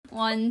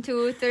1,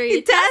 2,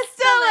 3.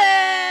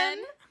 Testalin!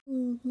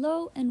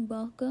 Hello and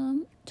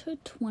welcome to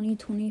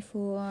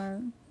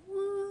 2024.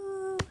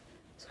 Woo!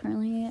 It's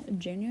currently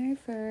January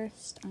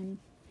 1st. I'm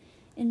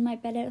in my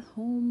bed at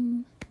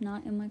home,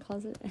 not in my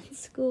closet at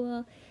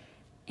school.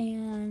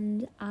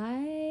 And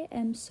I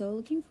am so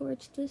looking forward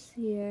to this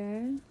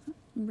year,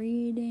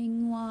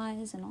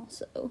 reading-wise and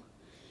also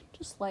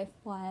just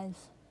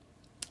life-wise.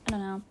 I don't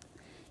know.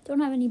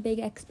 Don't have any big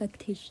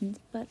expectations,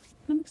 but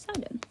I'm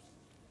excited.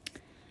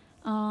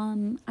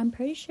 I'm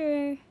pretty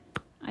sure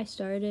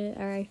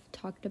I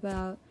talked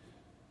about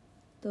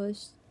the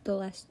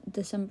last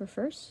December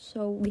 1st,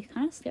 so we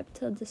kind of skipped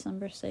to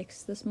December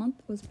 6th. This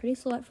month was pretty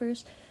slow at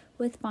first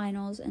with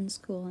finals and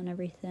school and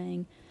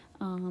everything.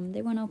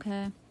 They went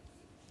okay.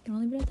 Gonna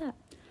leave it at that.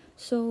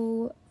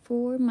 So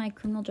for my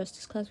criminal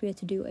justice class, we had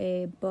to do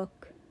a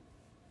book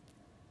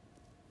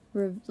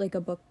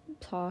book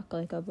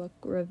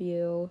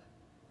review.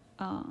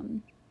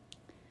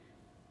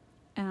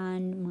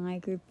 And my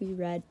group, we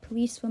read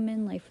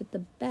Policewoman, Life with the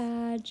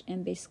Badge,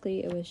 and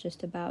basically it was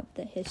just about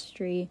the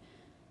history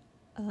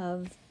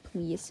of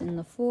police in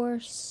the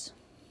force.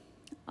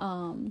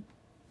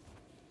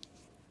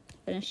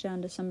 Finished on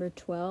December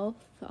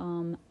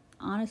 12th.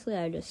 Honestly,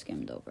 I just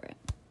skimmed over it.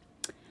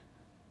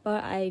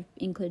 But I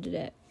included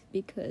it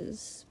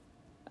because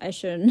I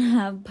shouldn't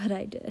have, but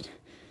I did.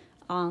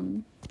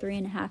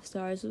 3.5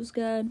 stars. It was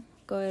good.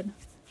 Good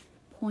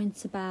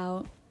points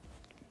about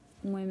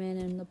women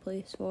in the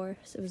police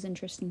force. It was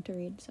interesting to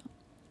read, so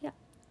yeah.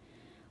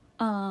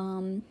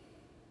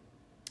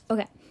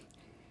 Okay.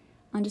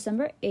 On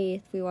December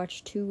 8th, we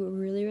watched 2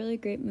 really, really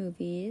great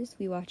movies.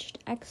 We watched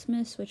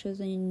Xmas, which was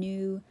a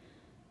new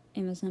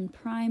Amazon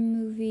Prime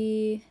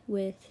movie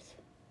with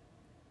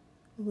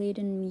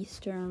Leighton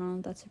Meester, I don't know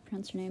if that's her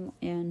pronounce her name,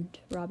 and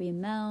Robbie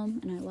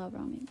Amell, and I love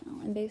Robbie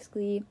Amell. And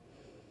basically,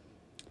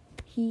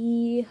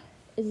 he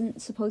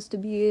isn't supposed to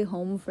be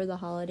home for the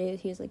holidays.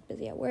 He's like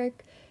busy at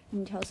work,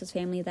 and he tells his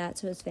family that,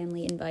 so his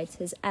family invites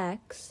his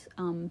ex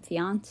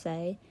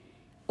fiance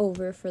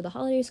over for the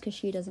holidays because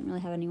she doesn't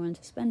really have anyone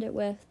to spend it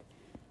with,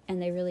 and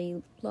they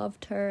really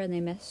loved her and they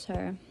miss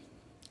her.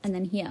 And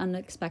then he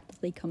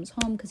unexpectedly comes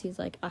home because he's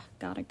like,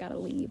 God, I gotta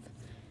leave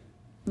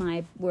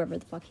wherever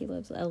the fuck he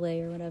lives, LA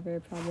or whatever,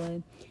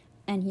 probably.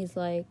 And he's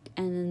like,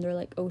 and then they're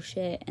like, oh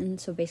shit.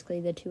 And so basically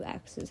the 2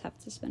 exes have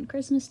to spend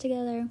Christmas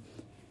together.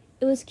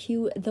 It was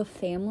cute. The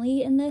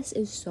family in this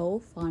is so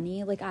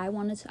funny. Like, I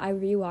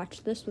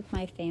rewatched this with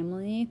my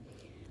family,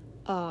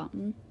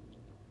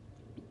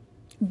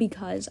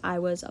 because I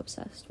was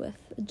obsessed with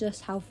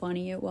just how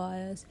funny it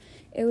was.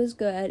 It was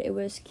good. It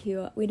was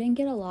cute. We didn't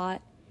get a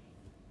lot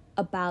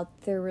about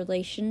their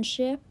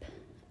relationship,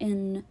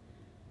 and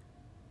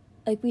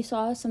like we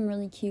saw some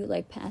really cute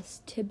like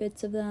past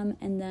tidbits of them,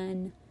 and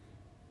then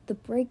the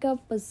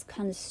breakup was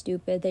kind of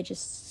stupid. They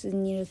just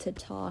needed to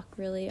talk,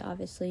 really,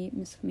 obviously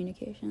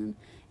miscommunication,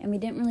 and we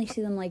didn't really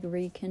see them like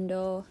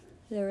rekindle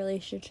their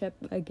relationship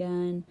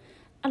again.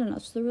 I don't know,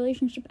 so the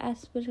relationship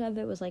aspect of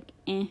it was like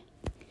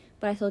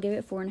but I still gave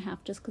it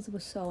 4.5 just because it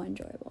was so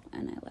enjoyable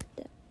and I liked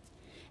it.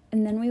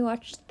 And then we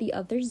watched The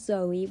Other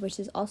Zoe, which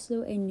is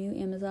also a new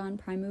Amazon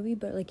Prime movie,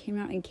 but it like came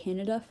out in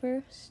Canada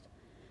first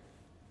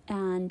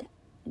and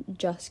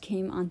just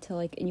came onto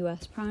like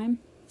US Prime.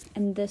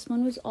 And this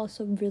one was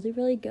also really,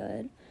 really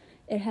good.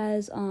 It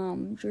has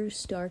Drew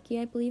Starkey,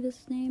 I believe is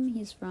his name.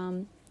 He's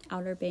from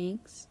Outer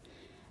Banks.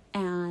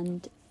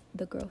 And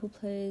the girl who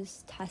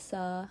plays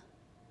Tessa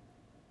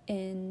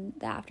in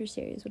the After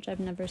series, which I've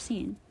never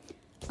seen.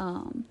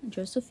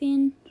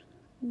 Josephine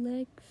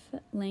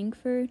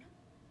Langford.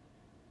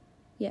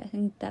 Yeah, I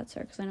think that's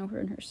her, because I know her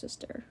and her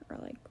sister are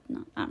like,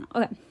 no, I don't know.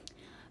 Okay.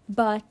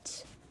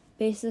 But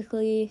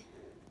basically,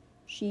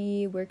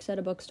 she works at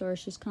a bookstore.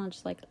 She's kind of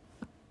just like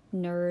a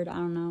nerd, I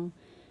don't know,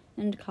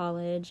 in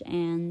college.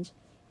 And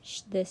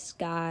this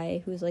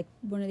guy, who's like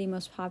one of the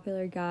most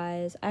popular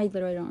guys, I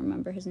literally don't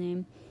remember his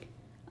name,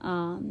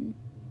 comes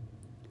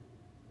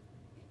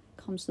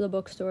to the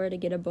bookstore to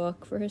get a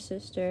book for his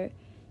sister.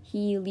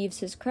 He leaves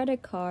his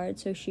credit card,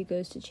 so she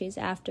goes to chase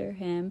after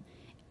him.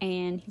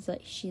 And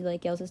she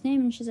yells his name,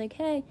 and she's like,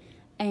 hey.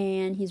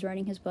 And he's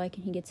riding his bike,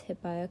 and he gets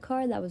hit by a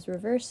car that was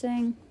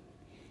reversing.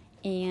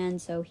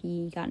 And so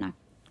he got knocked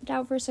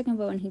out for a second,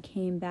 but when he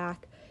came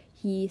back,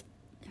 he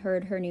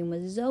heard her name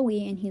was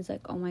Zoe, and he's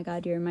like, oh my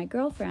God, you're my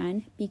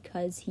girlfriend,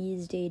 because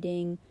he's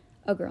dating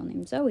a girl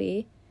named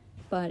Zoe,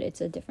 but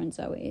it's a different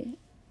Zoe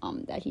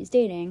that he's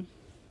dating.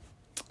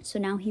 So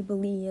now he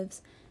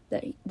believes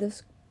that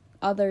this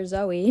other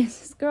Zoe is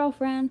his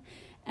girlfriend,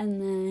 and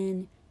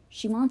then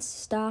she wants to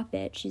stop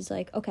it. She's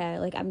like, okay,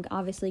 like, I'm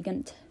obviously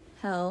gonna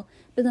tell.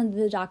 But then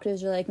the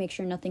doctors are like, make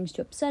sure nothing's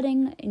too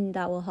upsetting, and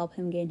that will help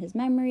him gain his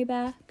memory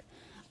back.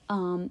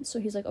 So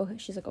he's like, okay,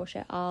 she's like, oh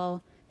shit,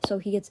 so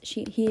he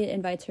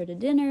invites her to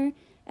dinner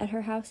at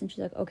her house, and she's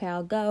like, okay,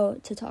 I'll go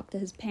to talk to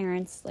his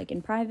parents, like,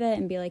 in private,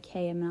 and be like,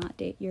 hey, I'm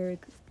not your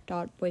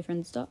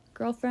boyfriend's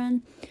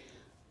girlfriend.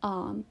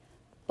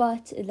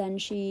 But then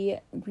she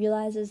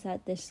realizes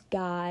that this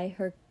guy,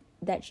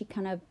 that she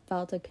kind of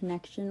felt a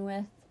connection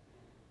with,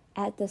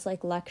 at this,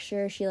 like,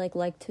 lecture, she, like,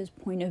 liked his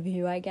point of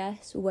view, I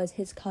guess, was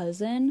his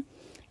cousin,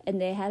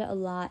 and they had a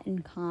lot in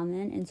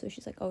common, and so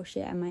she's like, oh,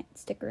 shit, I might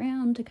stick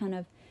around to kind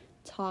of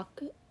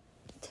talk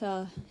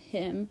to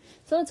him.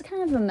 So it's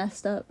kind of a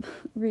messed up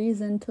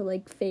reason to,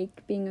 like,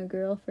 fake being a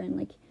girlfriend.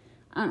 Like,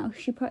 I don't know,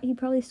 she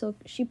probably still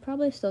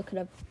could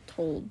have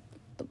told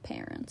the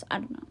parents. I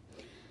don't know.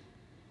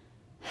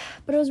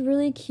 But it was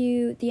really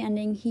cute, the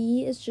ending.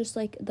 He is just,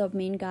 like, the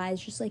main guy is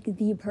just, like,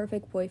 the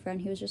perfect boyfriend.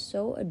 He was just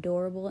so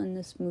adorable in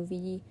this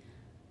movie.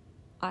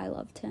 I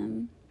loved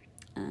him,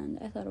 and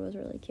I thought it was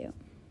really cute.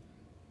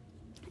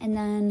 And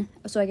then,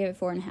 so I gave it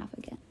 4.5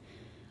 again.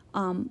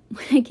 When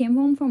I came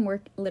home from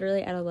work,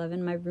 literally at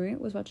 11, my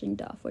roommate was watching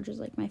Duff, which is,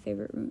 like, my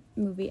favorite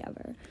movie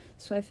ever.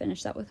 So I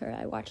finished that with her.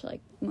 I watched,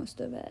 like, most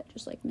of it,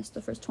 just, like, missed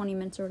the first 20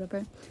 minutes or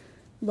whatever.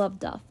 Love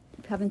Duff.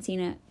 If you haven't seen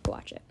it,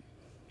 watch it.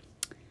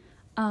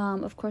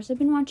 Of course, I've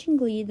been watching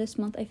Glee. This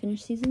month I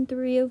finished season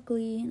 3 of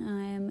Glee, and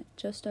I am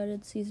just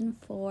started season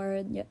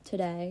 4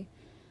 today.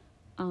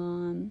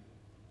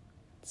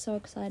 So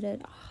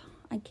excited.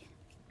 Oh,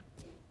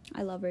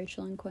 I love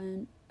Rachel and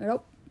Quinn.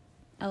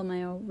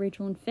 LMAO,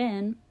 Rachel and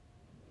Finn.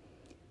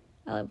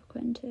 I love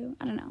Quinn too.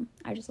 I don't know.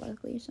 I just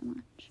love Glee so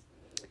much.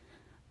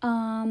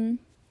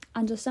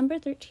 On December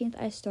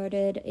 13th, I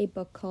started a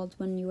book called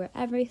When You Were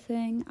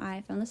Everything.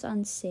 I found this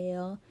on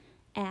sale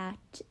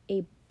at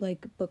a,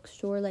 like,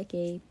 bookstore, like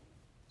a,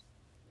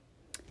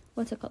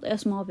 what's it called? A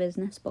small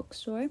business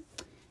bookstore.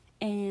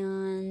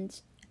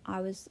 And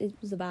it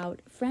was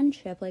about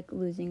friendship, like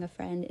losing a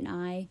friend. And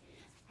I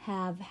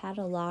have had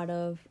a lot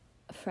of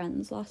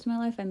friends lost in my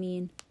life. I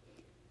mean,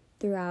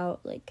 throughout,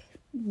 like,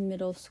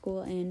 middle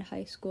school and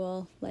high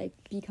school, like,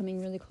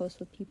 becoming really close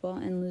with people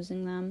and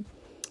losing them.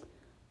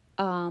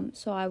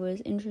 So I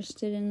was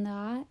interested in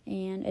that,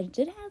 and it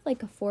did have,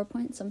 like, a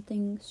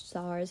 4-point-something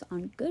stars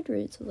on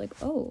Goodreads. So I was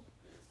like, oh,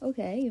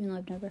 okay, even though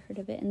I've never heard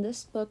of it. And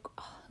this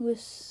book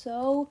was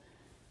so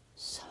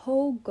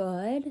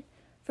good.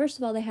 First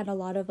of all, they had a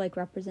lot of, like,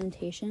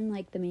 representation.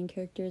 Like, the main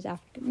character is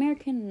African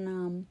American,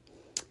 and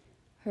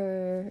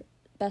her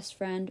best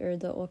friend, or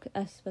the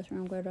best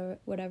friend,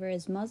 whatever,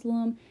 is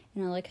Muslim.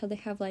 And I like how they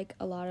have, like,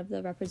 a lot of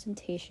the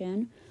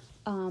representation.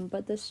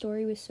 But the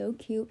story was so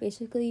cute.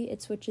 Basically,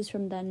 it switches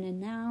from then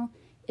and now.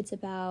 It's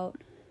about,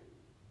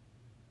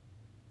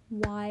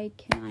 why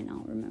can I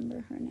not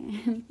remember her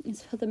name?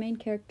 It's about the main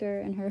character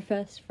and her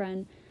best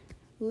friend,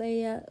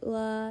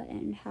 Layla,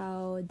 and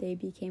how they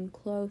became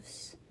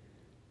close,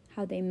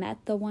 how they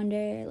met the one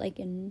day, like,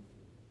 in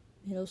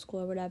middle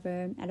school or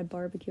whatever, at a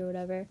barbecue or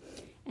whatever,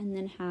 and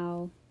then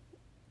how,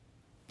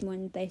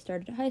 when they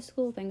started high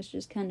school, things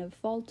just kind of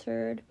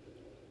faltered.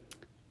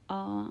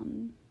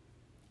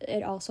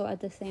 It also,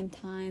 at the same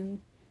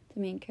time, the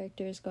main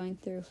character is going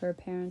through her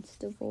parents'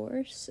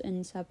 divorce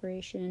and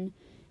separation,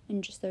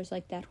 and just there's,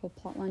 like, that whole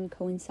plotline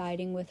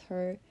coinciding with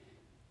her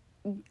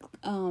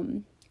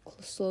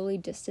slowly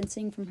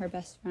distancing from her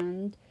best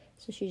friend.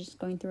 So she's just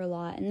going through a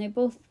lot, and they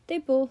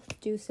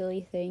both do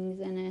silly things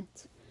in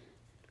it.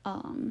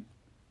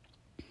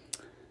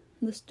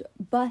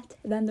 But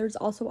then there's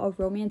also a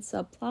romance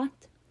subplot,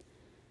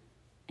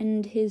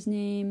 and his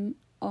name,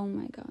 oh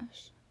my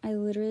gosh,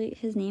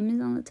 his name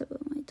is on the tip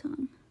of my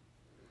tongue.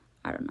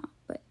 I don't know,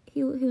 but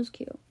he was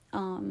cute.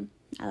 I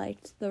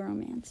liked the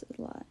romance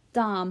a lot.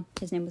 Dom,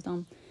 his name was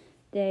Dom.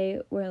 They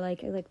were,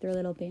 like, I liked their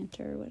little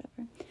banter or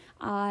whatever.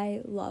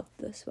 I loved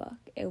this book.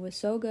 It was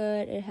so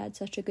good. It had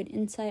such a good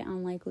insight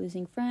on, like,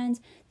 losing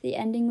friends. The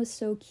ending was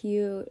so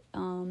cute.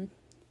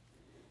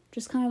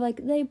 Just kind of,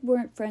 like, they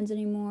weren't friends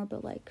anymore,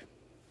 but, like,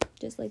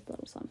 just, like, the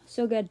little something.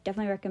 So good.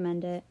 Definitely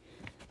recommend it.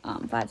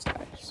 5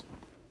 stars.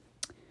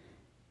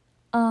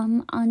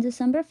 On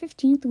December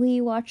 15th,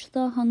 we watched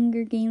The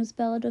Hunger Games: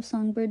 Ballad of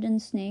Songbird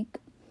and Snake.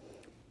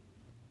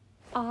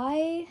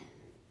 I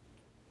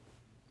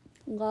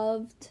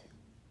loved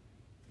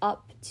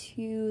up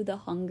to the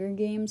Hunger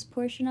Games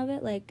portion of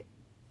it, like,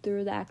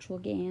 through the actual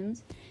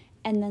games.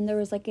 And then there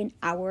was, like, an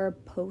hour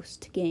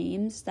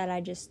post-games that I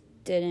just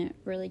didn't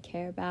really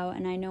care about.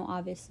 And I know,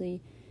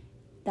 obviously,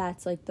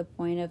 that's, like, the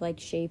point of, like,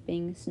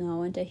 shaping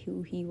Snow into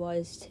who he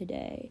was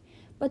today.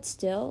 But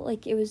still,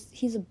 like,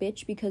 he's a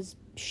bitch because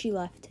she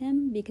left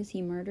him, because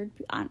he murdered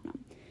people. I don't know.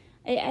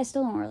 I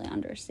still don't really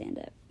understand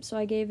it. So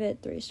I gave it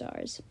 3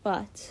 stars.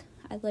 But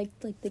I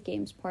liked, like, the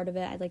games part of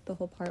it. I liked the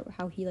whole part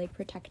how he, like,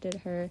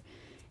 protected her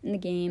in the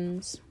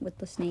games with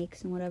the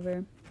snakes and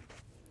whatever.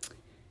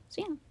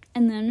 So, yeah.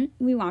 And then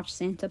we watched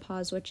Santa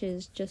Paws, which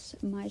is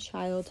just my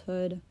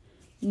childhood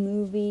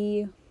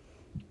movie.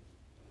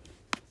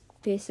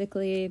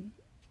 Basically,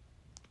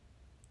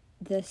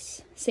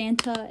 this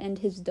Santa and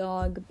his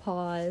dog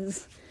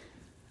Paws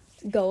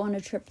go on a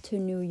trip to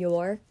New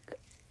York,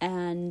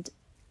 and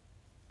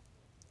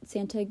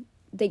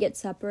they get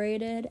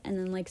separated, and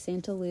then, like,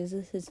 Santa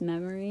loses his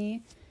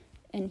memory,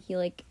 and he,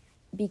 like,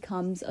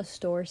 becomes a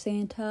store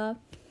Santa,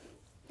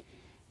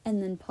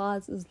 and then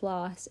Paws is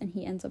lost, and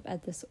he ends up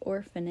at this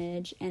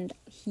orphanage, and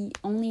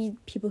only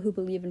people who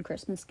believe in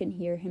Christmas can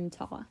hear him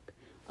talk.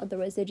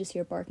 otherwise they just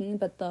hear barking.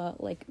 But the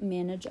like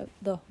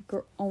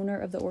owner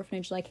of the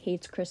orphanage like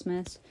hates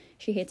Christmas.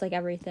 She hates like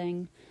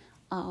everything.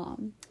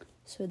 So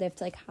they have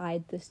to like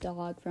hide this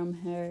dog from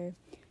her,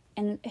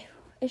 and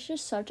it's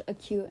just such a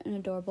cute and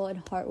adorable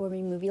and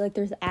heartwarming movie. Like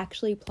there's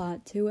actually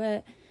plot to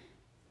it,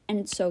 and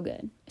it's so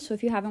good. So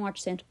if you haven't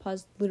watched Santa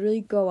Paws,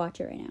 literally go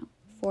watch it right now.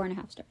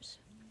 4.5 stars.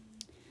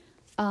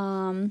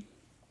 And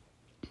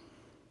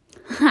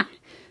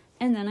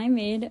then I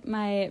made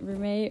my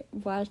roommate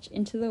watch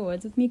Into the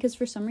Woods with me because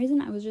for some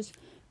reason I was just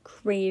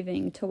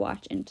craving to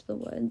watch Into the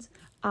Woods.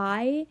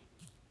 I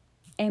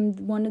am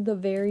one of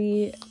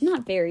the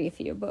not very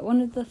few, but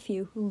one of the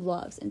few who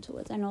loves Into the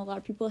Woods. I know a lot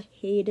of people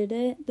hated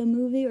it, the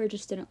movie, or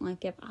just didn't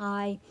like it.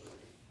 I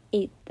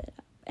ate it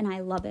up, and I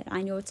love it.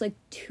 I know it's like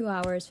 2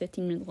 hours,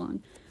 15 minutes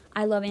long.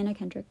 I love Anna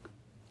Kendrick.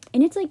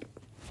 And it's like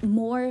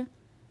more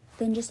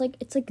than just like,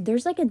 it's like,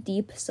 there's like a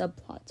deep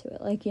subplot to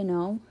it, like, you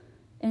know?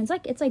 And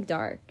it's like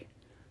dark,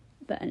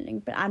 the ending,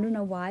 but I don't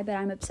know why, but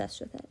I'm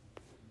obsessed with it.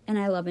 And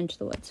I love Into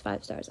the Woods,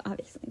 5 stars,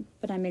 obviously,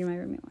 but I made my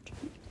roommate watch it.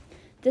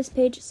 This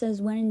page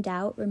says, when in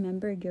doubt,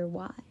 remember your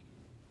why.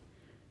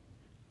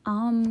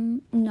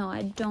 No,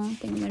 I don't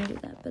think I'm gonna do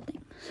that, but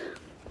thanks.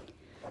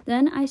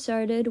 Then I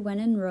started When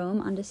in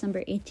Rome on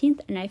December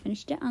 18th, and I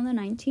finished it on the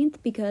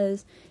 19th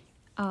because,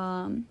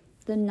 the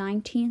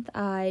 19th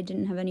I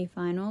didn't have any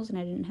finals, and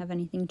I didn't have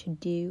anything to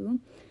do.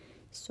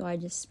 So I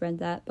just read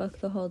that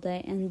book the whole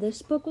day, and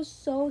this book was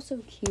so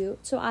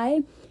cute. So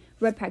I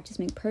read Practice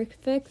Make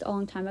Perfect a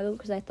long time ago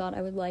because I thought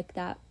I would like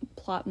that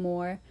plot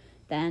more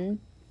than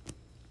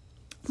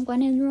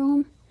When in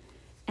Rome,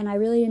 and I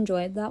really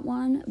enjoyed that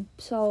one.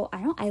 So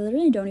I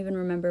literally don't even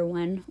remember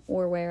when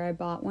or where I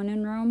bought When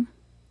in Rome,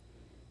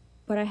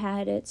 but I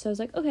had it, so I was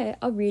like, okay,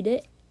 I'll read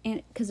it,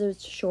 and because it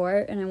was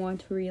short, and I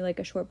wanted to read like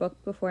a short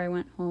book before I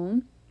went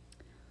home.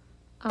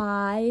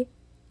 I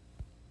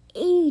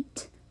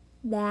ate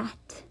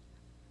that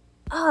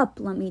up,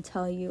 let me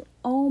tell you.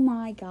 Oh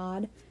my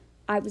god,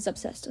 I was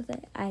obsessed with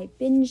it. I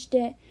binged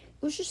it.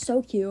 It was just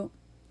so cute.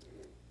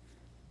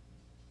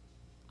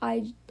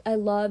 I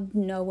loved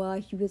Noah.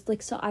 He was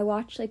like, so I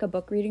watched like a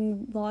book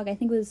reading vlog. I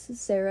think it was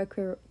Sarah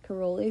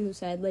Caroli who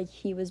said like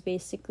he was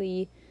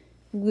basically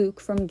Luke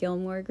from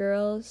Gilmore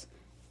Girls,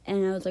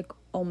 and I was like,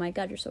 oh my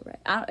god, you're so right.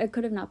 It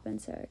could have not been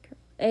Sarah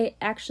Caroli.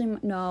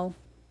 No,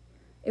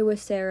 it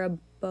was Sarah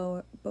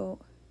no,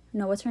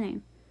 what's her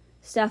name?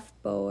 Steph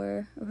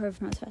Bower, or whoever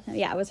pronounced her name.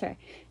 Yeah, it was her.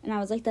 And I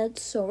was like,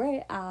 that's so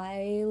right.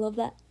 I love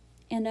that.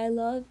 And I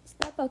loved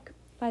that book.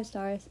 5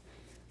 stars.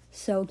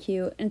 So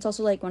cute. And it's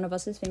also like one of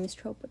Us's famous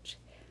trope, which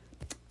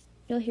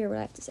you'll hear what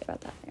I have to say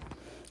about that later.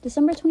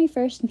 December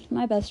 21st, me and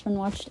my best friend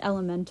watched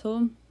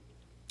Elemental,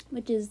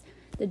 which is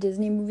the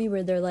Disney movie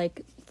where they're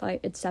like,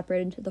 it's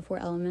separated into the 4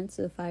 elements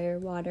of fire,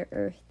 water,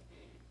 earth,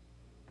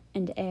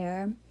 and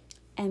air.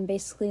 And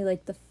basically,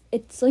 like,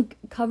 it's like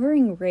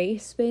covering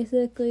race,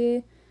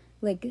 basically.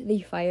 Like,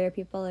 the fire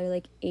people are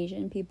like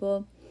Asian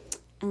people,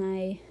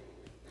 and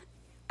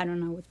I don't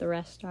know what the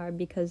rest are,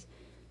 because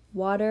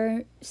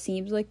water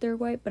seems like they're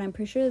white, but I'm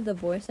pretty sure the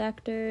voice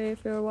actor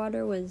for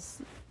water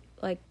was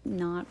like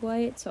not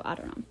white, so I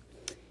don't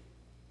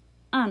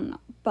know,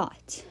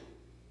 but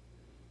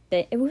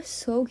it was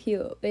so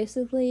cute.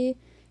 Basically,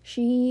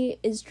 she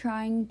is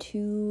trying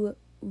to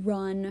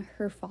run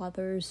her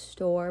father's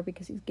store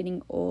because he's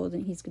getting old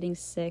and he's getting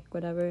sick,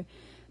 whatever.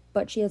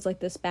 But she has like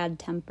this bad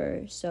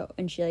temper,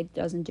 and she like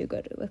doesn't do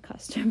good with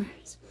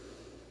customers.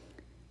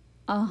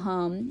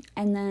 And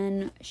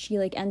then she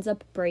like ends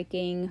up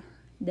breaking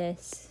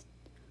this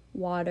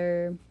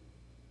water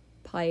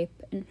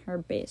pipe in her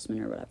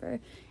basement or whatever.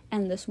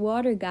 And this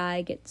water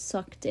guy gets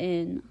sucked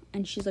in,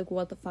 and she's like,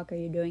 what the fuck are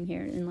you doing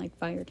here in like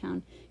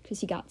Firetown? Because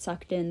he got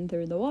sucked in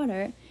through the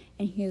water,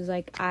 and he was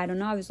like, I don't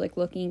know, I was like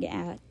looking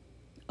at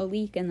a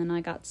leak and then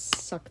I got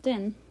sucked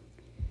in.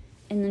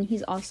 And then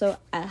he's also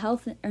not a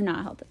health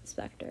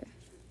inspector,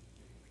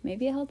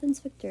 maybe a health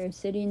inspector, a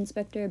city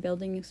inspector, a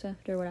building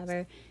inspector,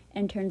 whatever.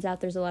 And turns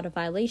out there's a lot of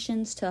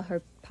violations to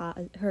her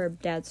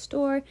dad's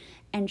store,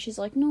 and she's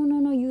like,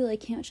 no, you like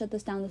can't shut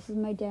this down. This is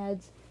my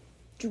dad's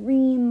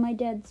dream, my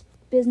dad's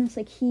business.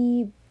 Like,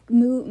 he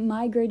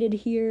migrated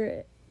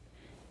here,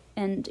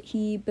 and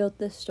he built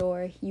this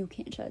store. You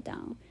can't shut it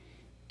down.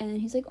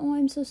 And he's like, oh,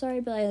 I'm so sorry,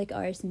 but I like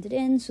already sent it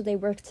in. So they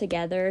work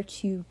together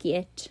to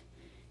get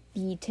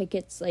the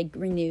tickets like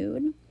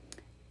renewed,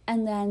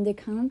 and then they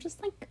kind of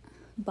just like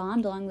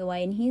bond along the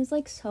way, and he's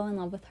like so in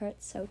love with her.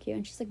 It's so cute.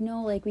 And she's like,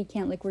 no, like we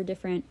can't, like we're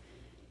different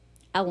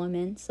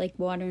elements, like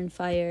water and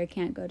fire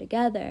can't go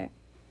together.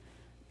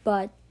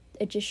 But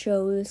it just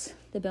shows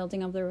the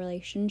building of the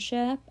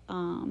relationship.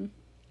 It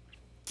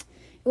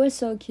was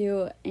so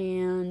cute,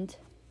 and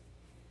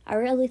I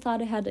really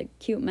thought it had a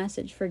cute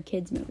message for a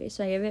kids movie,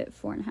 so I gave it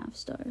 4.5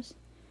 stars,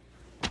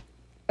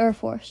 or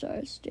 4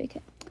 stars, JK.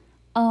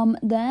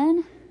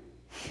 Then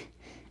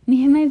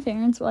me and my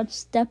parents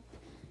watched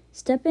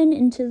Steppin'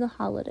 Into the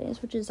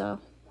Holidays, which is not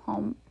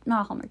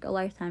a Hallmark, a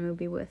Lifetime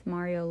movie with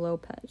Mario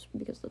Lopez,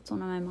 because that's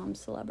one of my mom's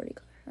celebrity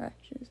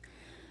crushes.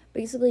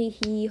 Basically,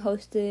 he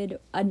hosted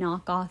a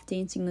knockoff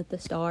Dancing with the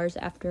Stars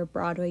after a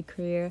Broadway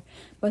career,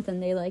 but then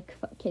they, like,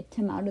 kicked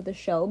him out of the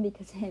show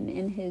because him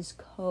and his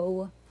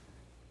co-host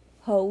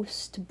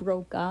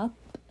broke up.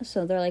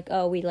 So they're like,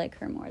 oh, we like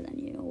her more than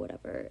you,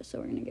 whatever, so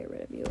we're gonna get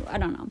rid of you. I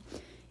don't know.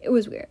 It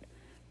was weird.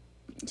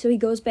 So he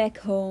goes back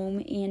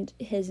home, and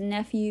his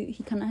nephew,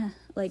 he kind of,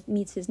 like,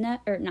 meets his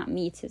not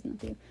meets his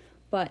nephew,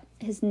 but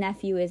his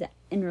nephew is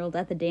enrolled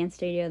at the dance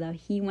studio that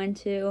he went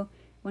to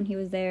when he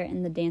was there,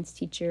 and the dance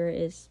teacher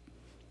is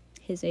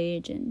his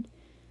age, and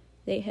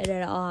they hit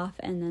it off,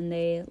 and then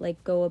they,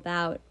 like, go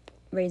about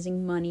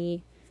raising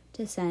money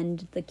to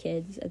send the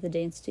kids at the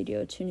dance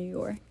studio to New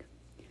York.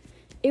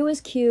 It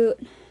was cute.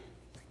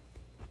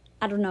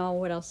 I don't know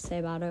what else to say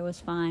about it. It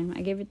was fine.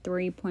 I gave it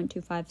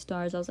 3.25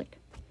 stars. I was like,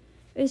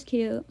 it was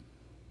cute.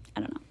 I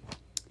don't know.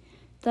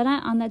 Then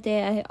on that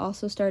day, I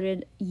also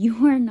started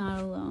You Are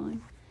Not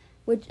Alone,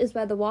 which is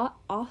by the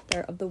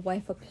author of The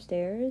Wife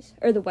Upstairs,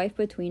 or The Wife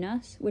Between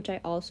Us, which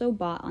I also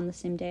bought on the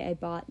same day I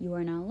bought You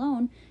Are Not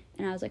Alone.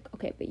 And I was like,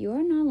 okay, but You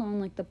Are Not Alone,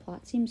 like, the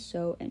plot seems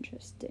so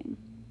interesting.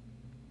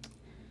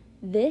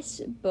 This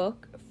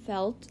book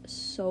felt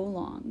so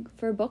long.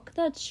 For a book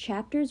that's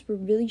chapters were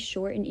really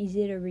short and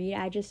easy to read,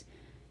 I just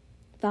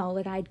felt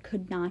like I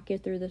could not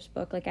get through this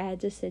book. Like, I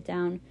had to sit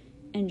down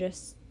and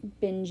just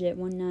binge it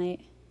one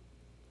night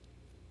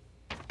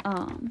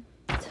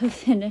to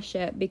finish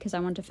it, because I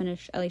want to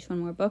finish at least one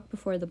more book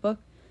before the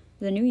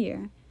new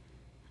year.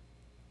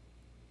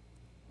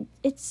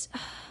 I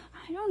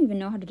don't even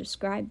know how to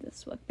describe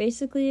this book.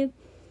 Basically,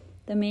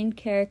 the main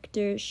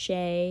character,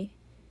 Shay,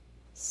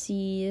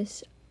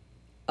 sees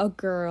a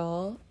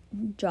girl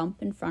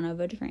jump in front of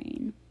a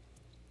train.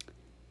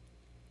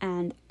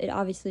 And it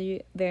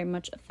obviously very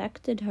much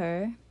affected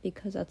her,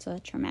 because that's a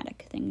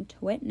traumatic thing to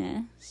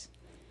witness.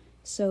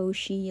 So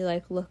she,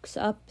 like, looks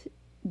up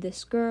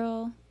this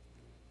girl.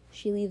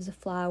 She leaves a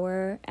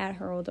flower at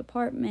her old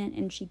apartment,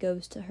 and she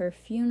goes to her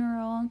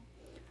funeral.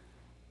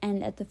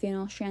 And at the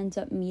funeral, she ends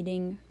up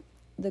meeting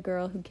the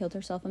girl who killed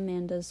herself,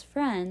 Amanda's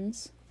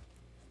friends.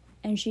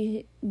 And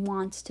she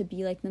wants to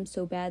be like them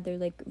so bad. They're,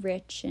 like,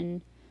 rich,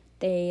 and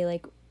they,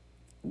 like,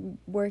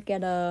 work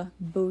at a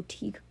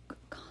boutique.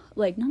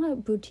 Like, not a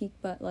boutique,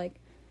 but, like,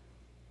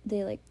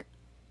 they, like,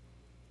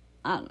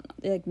 I don't know.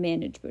 They, like,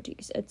 manage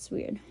boutiques. It's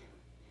weird.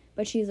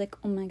 But she's like,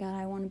 oh my god,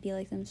 I want to be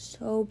like them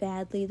so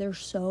badly. They're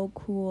so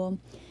cool.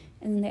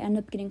 And then they end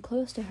up getting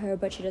close to her,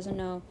 but she doesn't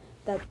know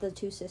that the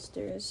two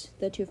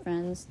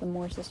friends, the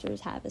Moore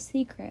sisters, have a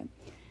secret.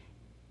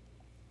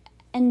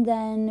 And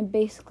then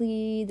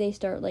basically they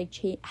start, like,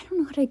 I don't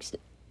know how to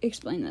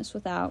explain this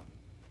without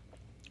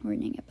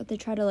reading it, but they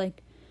try to,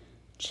 like,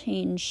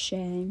 change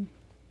Shay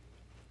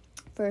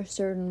for a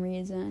certain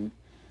reason.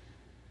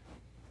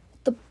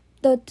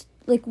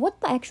 Like, what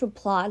the actual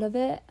plot of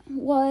it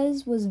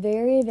was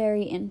very,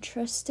 very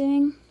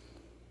interesting.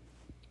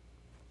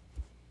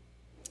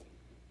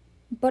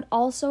 But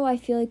also, I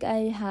feel like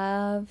I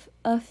have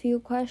a few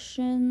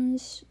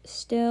questions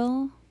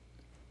still.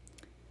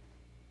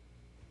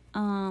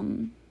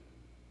 And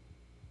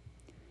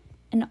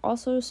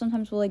also,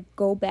 sometimes we'll, like,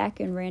 go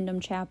back in random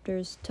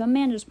chapters to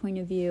Amanda's point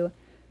of view,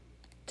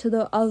 to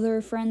the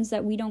other friends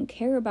that we don't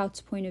care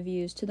about's point of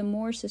views, to the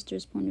Moore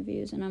sisters' point of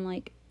views, and I'm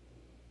like,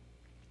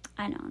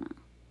 I don't know.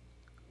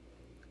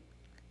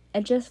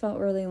 It just felt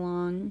really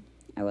long.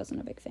 I wasn't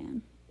a big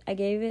fan. I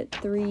gave it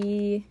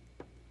 3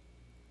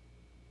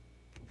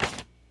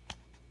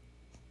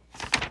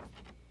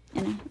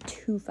 and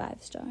 2 5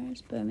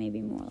 stars, but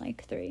maybe more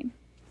like 3.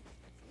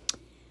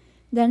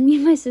 Then me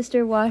and my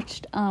sister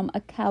watched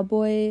a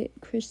cowboy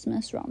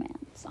Christmas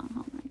romance on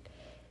Hallmark.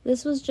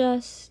 This was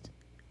just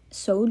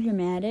so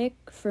dramatic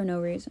for no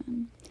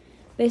reason.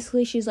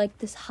 Basically, she's like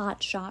this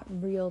hotshot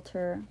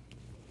realtor,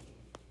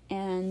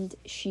 and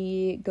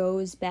she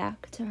goes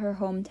back to her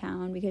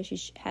hometown because she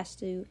has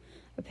to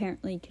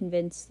apparently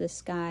convince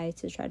this guy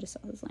to try to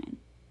sell his land.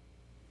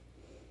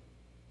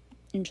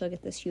 And she'll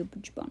get this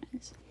huge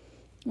bonus.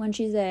 When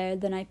she's there,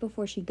 the night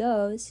before she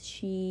goes,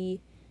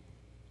 she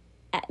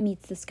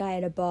meets this guy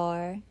at a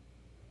bar,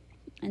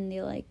 and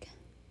they, like,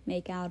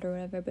 make out or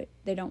whatever, but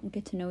they don't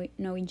get to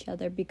know each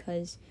other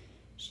because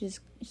she's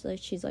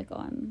like, oh,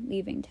 I'm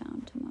leaving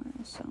town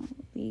tomorrow, so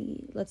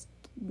let's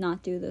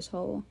not do this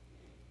whole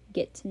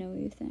get to know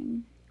you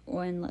thing,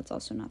 and let's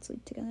also not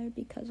sleep together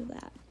because of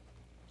that.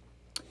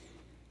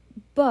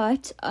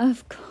 But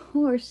of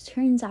course,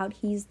 turns out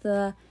he's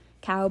the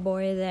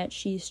cowboy that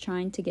she's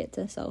trying to get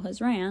to sell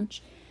his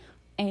ranch.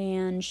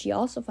 And she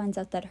also finds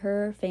out that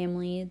her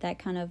family,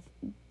 that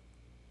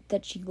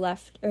she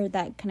left, or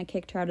that kind of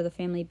kicked her out of the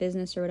family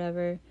business or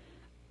whatever,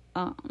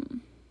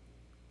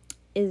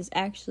 is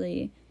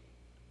actually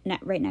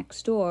right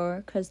next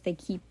door, because they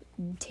keep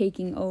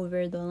taking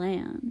over the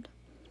land.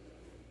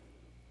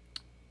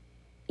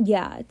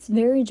 Yeah, it's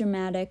very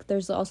dramatic.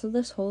 There's also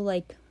this whole,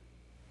 like,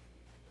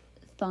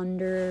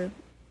 thunder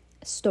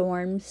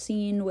storm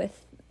scene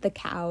with the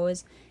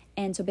cows,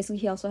 and so basically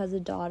he also has a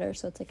daughter,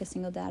 so it's like a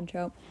single dad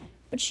trope.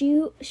 But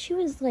she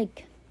was,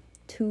 like,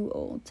 too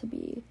old to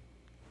be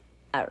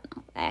I don't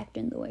know,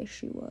 acting the way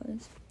she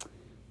was.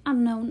 I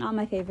don't know, not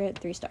my favorite.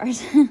 3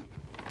 stars.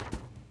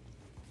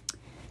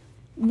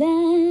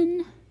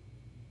 Then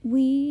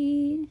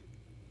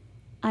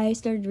I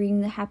started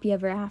reading the Happy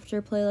Ever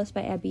After playlist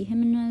by Abby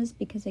Jimenez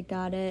because I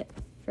got it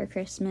for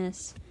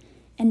Christmas.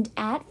 And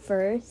at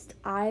first,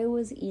 I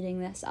was eating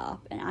this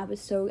up, and I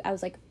was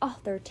like, oh,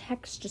 their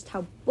text, just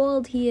how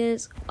bold he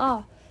is.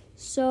 Oh,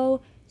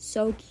 so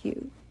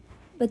cute.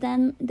 But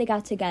then they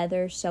got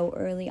together so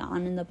early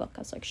on in the book. I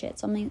was like, shit,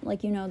 something,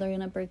 like, they're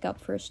gonna break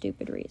up for a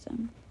stupid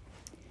reason.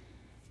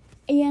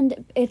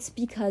 And it's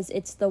because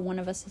it's the one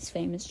of us is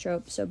famous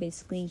trope. So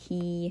basically,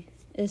 he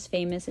is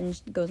famous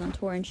and goes on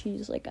tour, and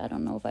she's like, I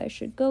don't know if I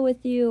should go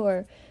with you,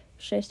 or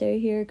should I stay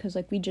here, because,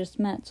 like, we just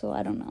met, so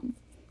I don't know.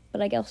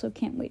 But I also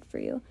can't wait for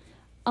you.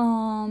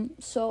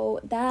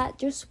 So that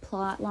just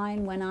plot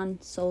line went on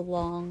so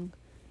long.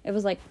 It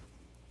was like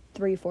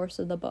 3/4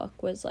 of the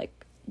book was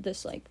like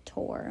this like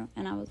tour,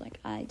 and I was like,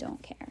 I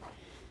don't care.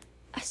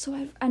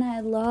 So I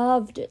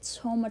loved it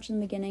so much in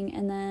the beginning,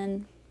 and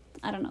then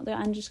I don't know,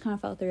 I just kind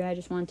of fell through. I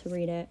just wanted to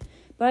read it,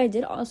 but I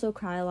did also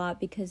cry a lot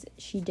because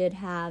she did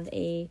have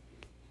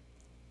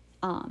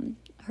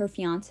her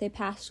fiance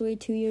passed away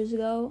 2 years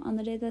ago on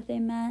the day that they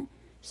met.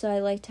 So I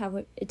liked how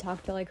it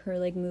talked about, like, her,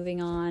 like,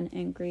 moving on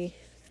and grief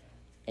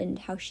and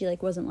how she,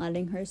 like, wasn't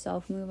letting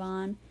herself move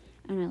on.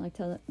 And I liked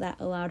how that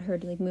allowed her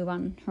to, like, move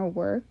on her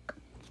work.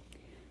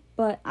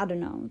 But, I don't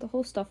know, the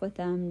whole stuff with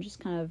them just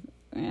kind of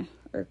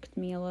irked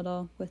me a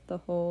little with the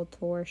whole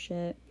tour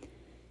shit.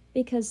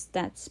 Because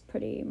that's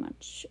pretty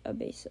much a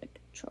basic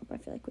trope. I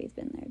feel like we've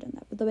been there, done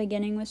that. But the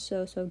beginning was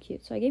so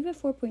cute. So I gave it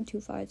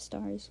 4.25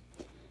 stars.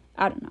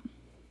 I don't know.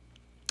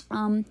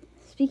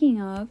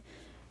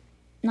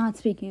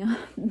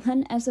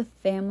 Then as a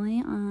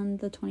family on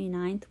the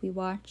 29th, we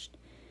watched,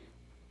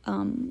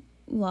 I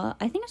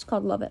think it's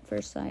called Love at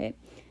First Sight.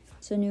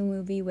 It's a new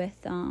movie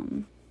with,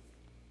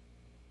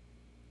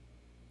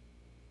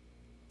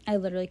 I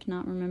literally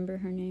cannot remember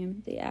her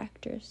name, the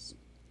actress.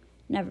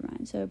 Never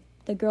mind. So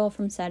the girl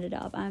from Set It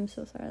Up. I'm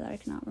so sorry that I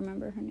cannot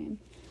remember her name.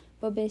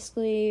 But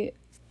basically,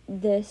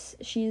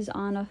 she's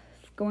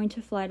going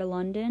to fly to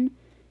London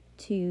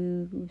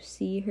to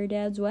see her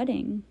dad's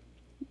wedding,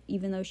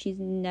 even though she's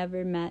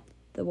never met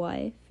the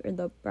wife or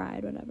the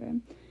bride, whatever.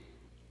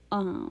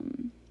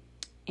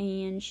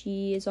 And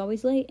she is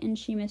always late, and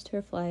she missed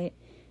her flight.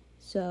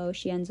 So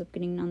she ends up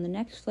getting on the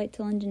next flight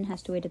to London,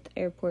 has to wait at the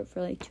airport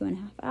for like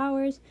 2.5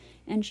 hours,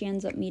 and she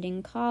ends up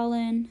meeting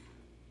Colin.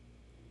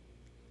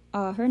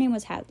 Her name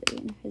was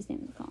Hadley, his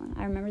name was Colin.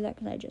 I remember that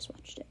because I just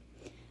watched it.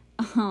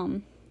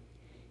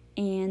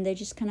 And they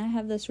just kind of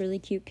have this really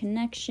cute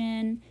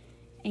connection.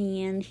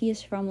 And he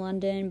is from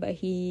London, but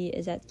he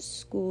is at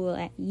school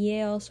at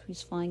Yale, so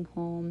he's flying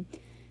home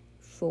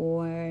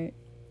for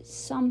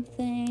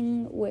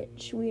something,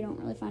 which we don't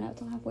really find out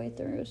till halfway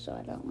through, so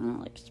I don't want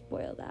to, like,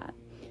 spoil that.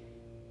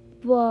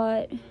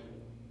 But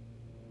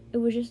it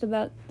was just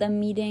about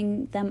them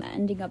meeting, them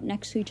ending up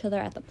next to each other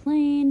at the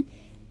plane,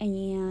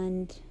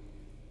 and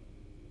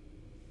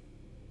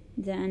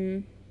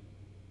then,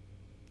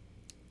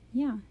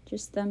 yeah,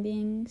 just them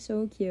being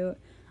so cute.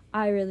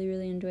 I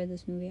really enjoyed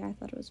this movie. I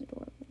thought it was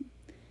adorable.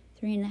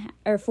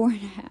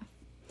 4.5.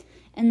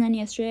 And then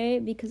yesterday,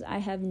 because I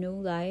have no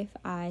life,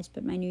 I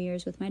spent my New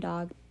Year's with my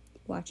dog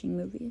watching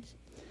movies.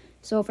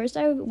 So first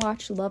I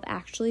watched Love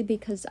Actually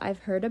because I've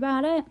heard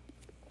about it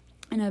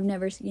and I've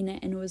never seen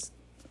it, and it was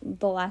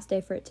the last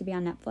day for it to be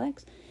on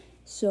Netflix.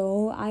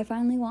 So I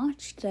finally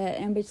watched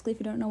it, and basically, if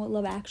you don't know what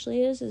Love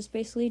Actually is, it's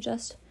basically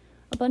just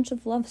a bunch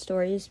of love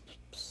stories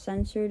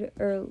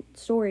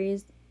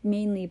stories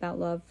mainly about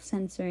love,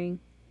 centering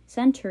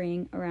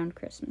around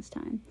Christmas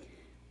time.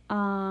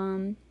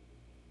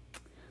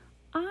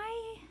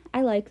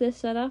 I like this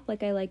setup.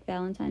 Like, I like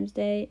Valentine's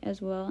Day as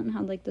well, and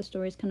how, like, the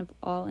stories kind of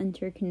all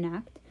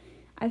interconnect.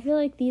 I feel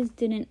like these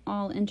didn't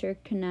all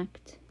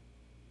interconnect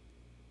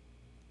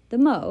the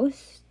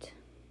most,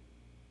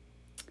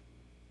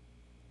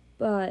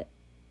 but,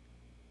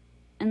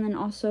 and then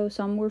also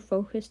some were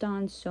focused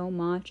on so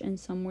much and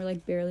some were,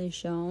 like, barely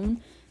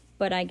shown,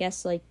 but I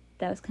guess, like,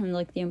 that was kind of,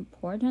 like, the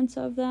importance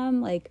of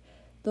them. Like,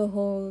 the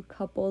whole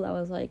couple that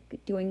was, like,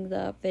 doing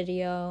the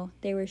video,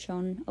 they were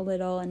shown a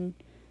little, and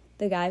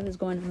the guy who was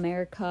going to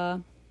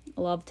America,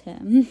 loved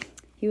him.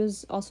 He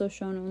was also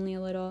shown only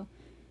a little,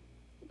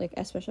 like,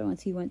 especially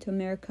once he went to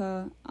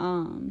America,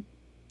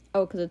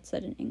 because it's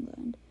set in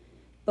England.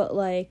 But,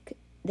 like,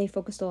 they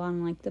focused a lot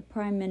on, like, the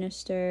Prime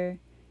Minister,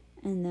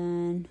 and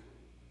then,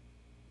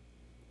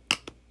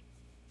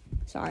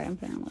 sorry, I'm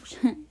putting on lips.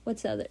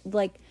 What's the other,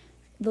 like,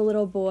 the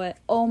little boy,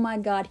 oh my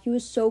god, he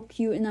was so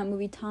cute in that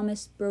movie,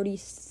 Thomas Brody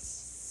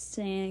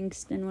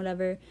Sangston,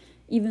 whatever,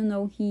 even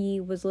though he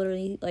was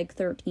literally, like,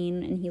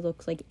 13, and he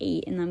looks like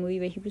 8 in that movie,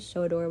 but he was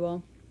so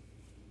adorable.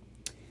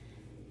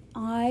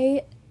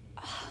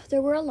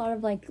 There were a lot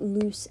of, like,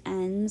 loose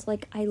ends.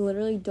 Like, I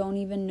literally don't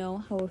even know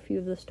how a few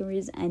of the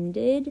stories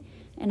ended,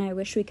 and I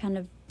wish we kind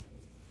of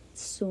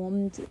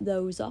summed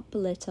those up a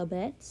little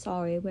bit.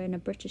 Sorry, we're in a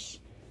British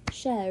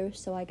show,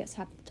 so I guess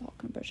I have to talk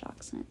in a British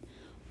accent.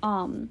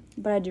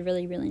 But I did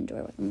really, really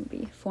enjoy the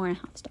movie. 4.5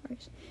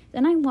 stars.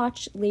 Then I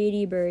watched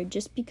Lady Bird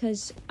just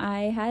because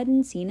I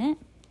hadn't seen it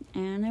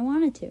and I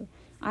wanted to.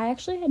 I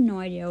actually had no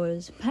idea what it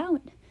was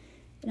about,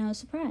 and I was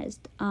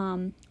surprised.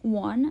 Oh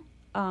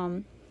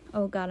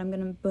god, I'm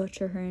gonna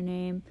butcher her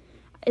name.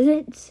 Is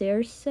it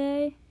Circe?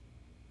 I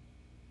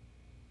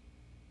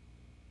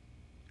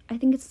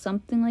think it's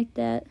something like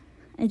that.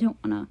 I don't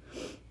wanna...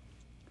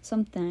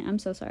 Something. I'm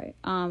so sorry.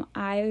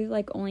 I,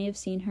 only have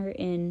seen her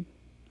in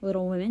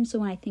Little Women, so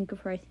when I think of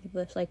her, I think of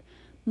this,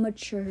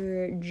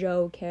 mature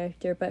Jo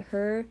character, but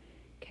her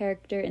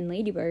character in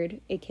Lady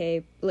Bird,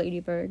 aka Lady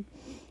Bird,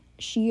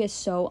 she is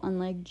so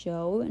unlike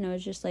Jo, and it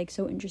was just,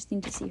 so interesting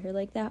to see her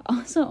like that.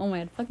 Also, oh my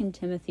god, fucking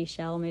Timothée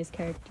Chalamet's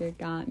character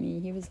got me.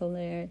 He was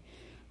hilarious.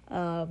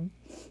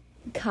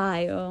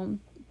 Kyle.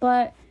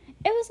 But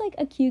it was,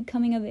 a cute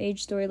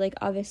coming-of-age story.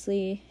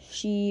 Obviously,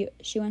 she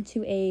went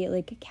to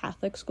a,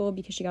 Catholic school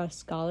because she got a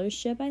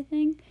scholarship, I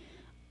think.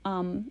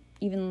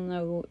 Even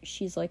though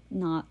she's,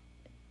 not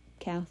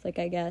Catholic,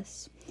 I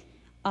guess.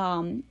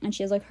 And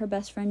she has, her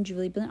best friend,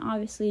 Julie. But then,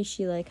 obviously,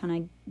 she,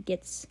 kind of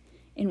gets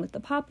in with the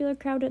popular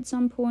crowd at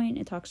some point.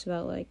 It talks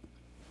about,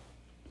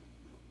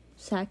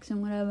 sex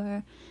and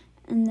whatever.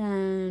 And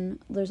then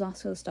there's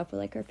also stuff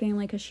with, her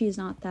family, because she's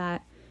not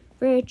that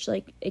rich,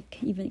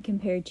 even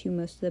compared to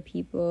most of the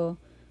people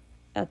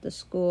at the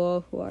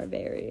school who are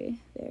very,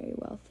 very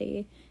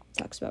wealthy. It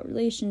talks about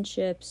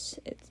relationships.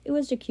 It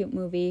was a cute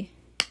movie.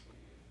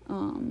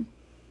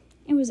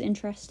 It was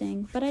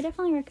interesting, but I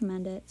definitely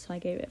recommend it, so I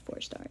gave it 4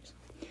 stars.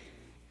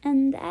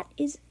 And that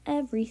is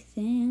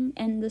everything.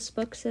 And this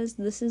book says,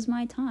 this is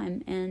my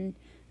time, and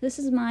this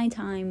is my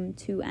time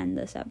to end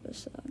this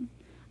episode.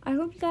 I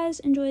hope you guys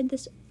enjoyed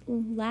this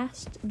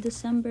last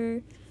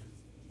December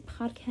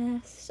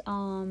podcast.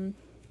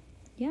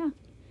 Yeah,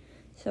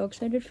 so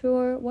excited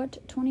for what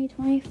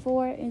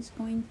 2024 is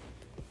going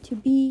to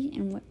be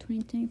and what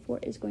 2024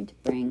 is going to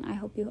bring. I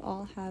hope you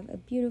all have a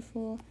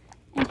beautiful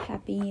and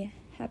happy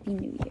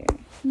new year.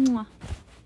 Mwah.